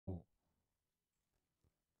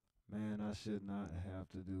I should not have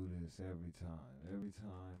to do this every time. Every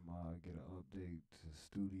time I get an update to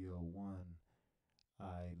Studio One,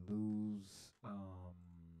 I lose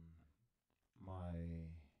my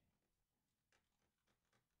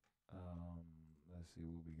let's see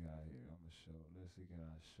what we got here. I'm gonna show. Let's see, can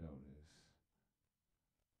I show this?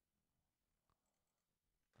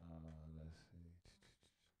 Let's see.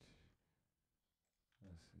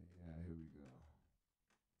 Let's see. Yeah, here we go.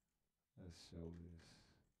 Let's show this.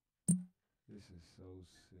 This is so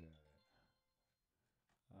sad.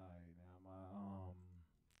 Alright, now my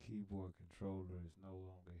keyboard controller is no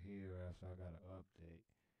longer here after I got an update.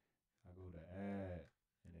 I go to add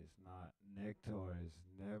and it's not. Nektar is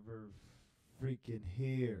never freaking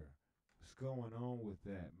here. What's going on with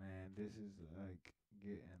that, man? This is like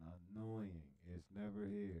getting annoying. It's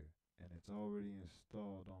never here. And it's already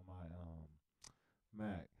installed on my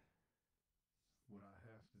Mac. What I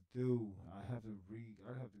have to do, I have to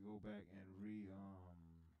go back and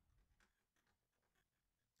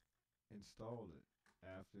install it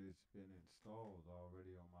after it's been installed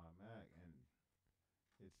already on my Mac, and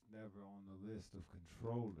it's never on the list of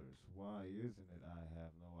controllers. Why isn't it? I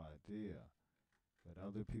have no idea. But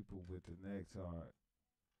other people with the Nektar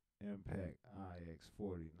Impact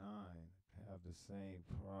ix49 have the same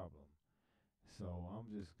problem. So I'm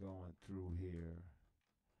just going through here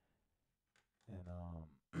and I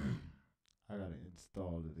gotta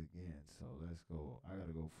install it again. So let's go. I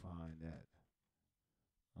gotta go find that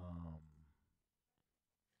um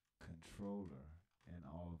controller and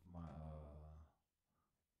all of my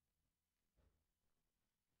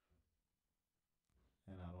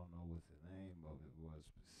and I don't know what the name of it was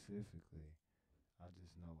specifically. I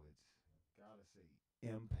just know it's gotta say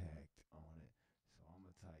impact on it. So I'm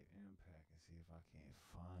gonna type impact and see if I can't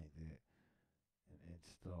find it and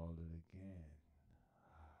install it again.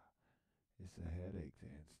 It's a headache to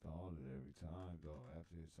install it every time though,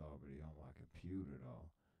 after it's already on my computer though.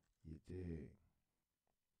 You dig?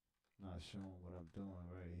 Not showing what I'm doing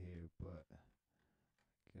right here, but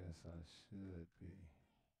guess I should be.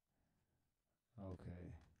 Okay.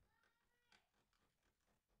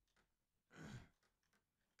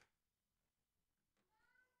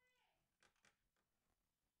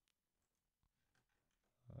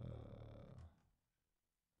 Uh,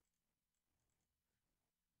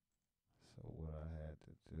 so what I had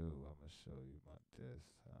to do, I'm gonna show you my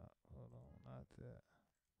desktop. Hold on, not that.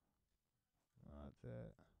 Not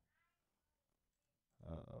that.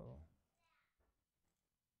 Uh-oh.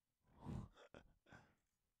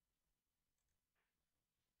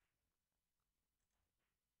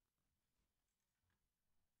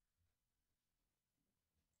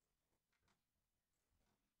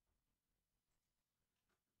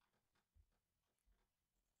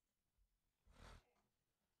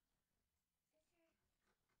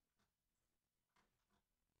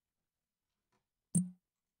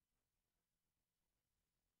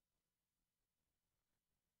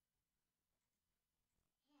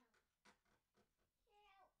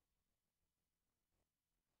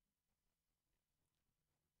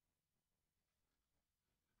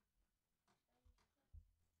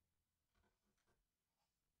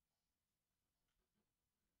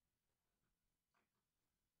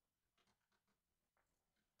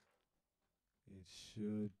 It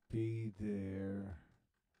should be there.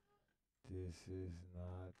 This is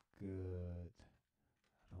not good.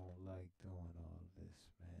 I don't like doing all this,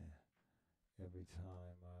 man. Every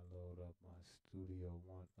time I load up my Studio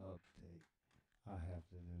One update, I have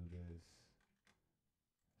to do this.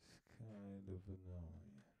 It's kind of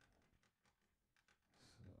annoying.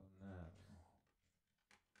 So now,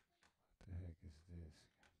 what the heck is this?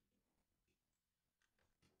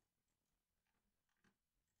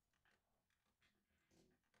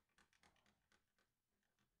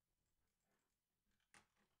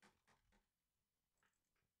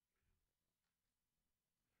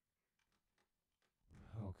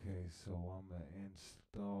 Okay, so I'm gonna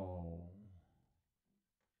install.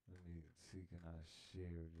 Let me see, can I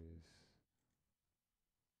share this?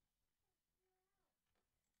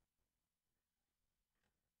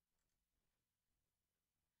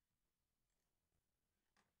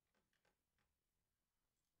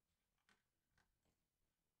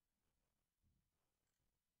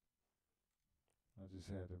 I just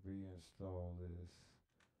had to reinstall this.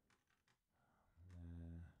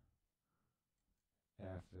 Man,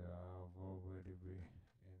 after I've already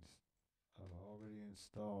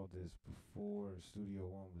installed this before Studio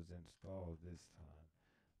One was installed this time.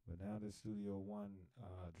 But now that Studio One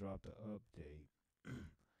dropped the update,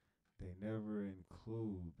 they never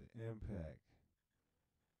include the impact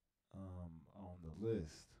on the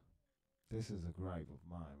list. this is a gripe of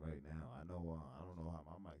mine right now. I know I don't know how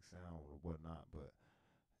my mic sound or whatnot, but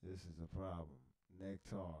this is a problem.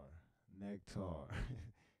 Nektar, Nektar.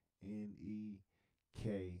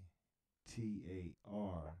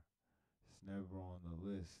 It's never on the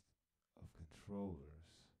list of controllers.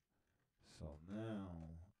 So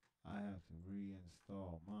now I have to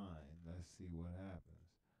reinstall mine. Let's see what happens.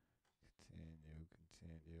 Continue.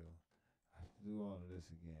 I have to do all of this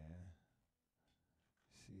again.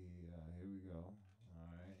 See, here we go.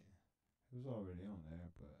 Alright. It was already on there,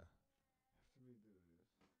 but I have to redo this.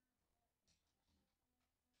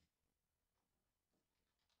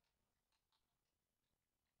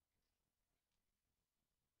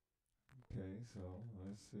 Okay, so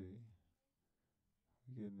let's see.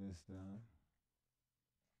 We're getting this done.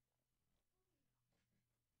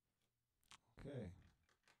 Okay.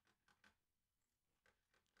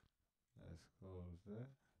 Let's close that.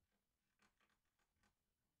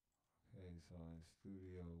 Okay, so in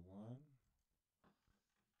Studio One.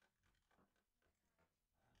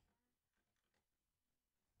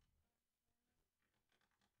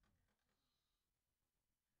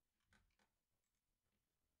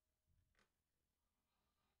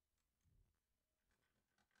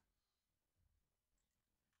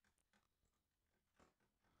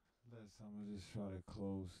 I'm gonna just try to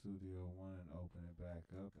close Studio One and open it back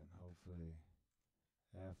up, and hopefully,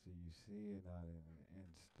 after you see it, not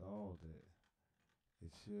installed it,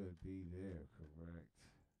 it should be there, correct?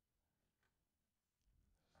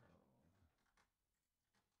 So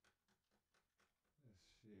let's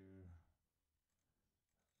share.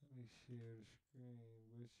 Let me share the screen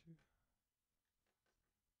with you.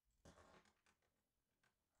 Okay,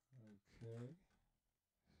 so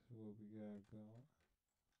what we got going?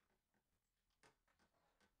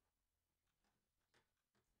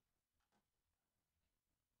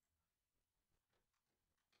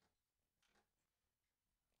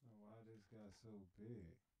 Now, why this got so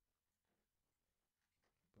big?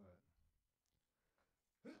 But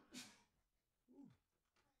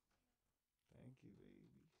thank you, baby.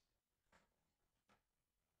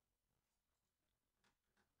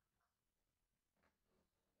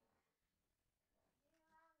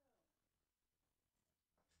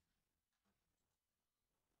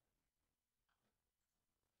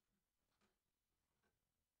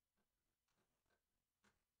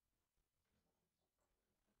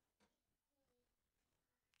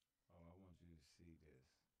 Oh, I want you to see this.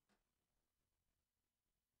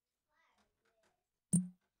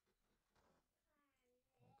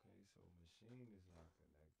 Okay, so machine is not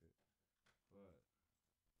connected, but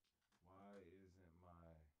why isn't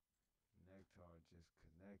my Nektar just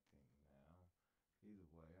connecting now? Either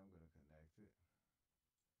way, I'm gonna connect it.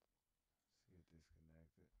 See it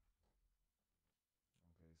disconnected.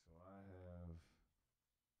 Okay, so I have this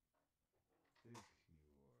keyboard.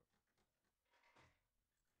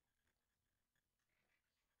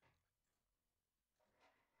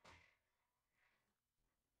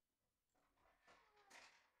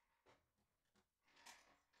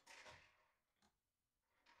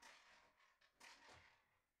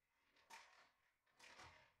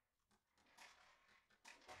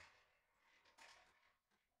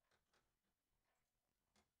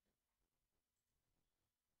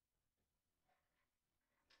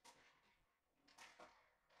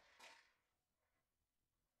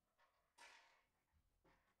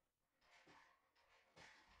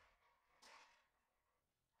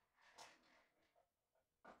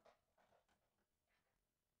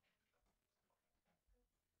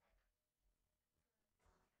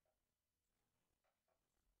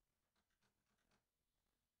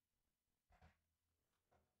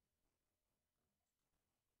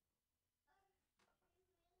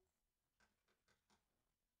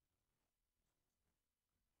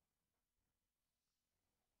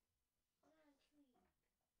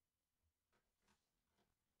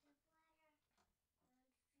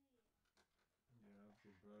 Yeah,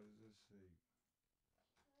 your brother's asleep.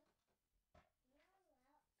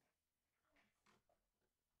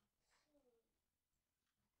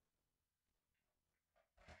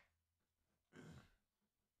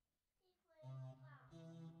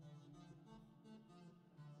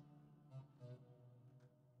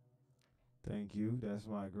 Thank you. That's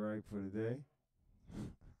my gripe for today.